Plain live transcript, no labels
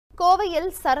கோவையில்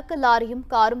சரக்கு லாரியும்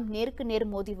காரும் நேருக்கு நேர்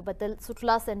மோதி விபத்தில்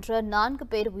சுற்றுலா சென்ற 4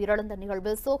 பேர் உயிரிழந்த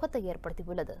நிகழ்வு சோகத்தை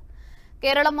ஏற்படுத்தியுள்ளது.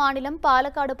 கேரள மாநிலம்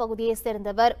பாலக்காடு பகுதியைச்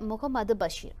சேர்ந்தவர் முகமது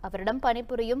பஷீர். அவரிடம்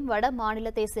பணிபுரியும் வட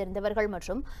மாநிலத்தைச் சேர்ந்தவர்கள்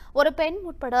மற்றும் ஒரு பெண்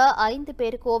உட்பட 5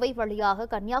 பேர் கோவை வழியாக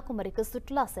கன்னியாகுமரிக்கு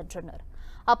சுற்றுலா சென்றனர்.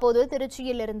 அப்போது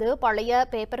திருச்சியிலிருந்து பழைய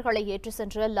பேப்பர்களை ஏற்றி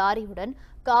சென்ற லாரியுடன்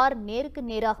கார் நேருக்கு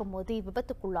நேராக மோதி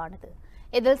விபத்துக்குள்ளானது.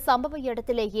 இதில் சம்பவ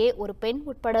இடத்திலேயே ஒரு பெண்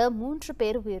உட்பட 3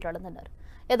 பேர் உயிரிழந்தனர்.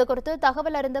 இதுகுறித்து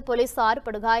தகவல் அறிந்த போலீசார்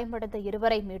படுகாயமடைந்த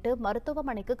இருவரை மீட்டு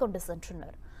மருத்துவமனைக்கு கொண்டு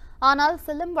சென்றனர். ஆனால்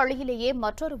செல்லும் வழியிலேயே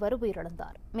மற்றொருவர்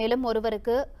உயிரிழந்தார். மேலும்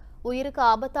ஒருவருக்கு உயிருக்கு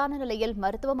ஆபத்தான நிலையில்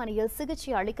மருத்துவமனையில்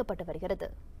சிகிச்சை அளிக்கப்பட்டு வருகிறது.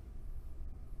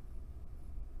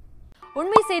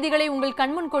 உண்மை செய்திகளை உங்கள்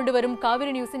கண்முன் கொண்டு வரும்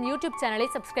காவிரி நியூஸின் யூடியூப் சேனலை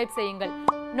சப்ஸ்கிரைப் செய்யுங்கள்.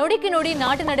 நொடிக்கு நொடி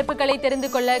நாட்டு நடப்புகளை தெரிந்து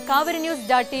கொள்ள காவிரி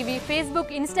நியூஸ்.tv, Facebook,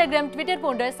 Instagram, Twitter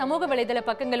போன்ற சமூக வலைதள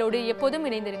பக்கங்களோடு எப்போதும்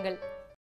இணைந்திருங்கள்.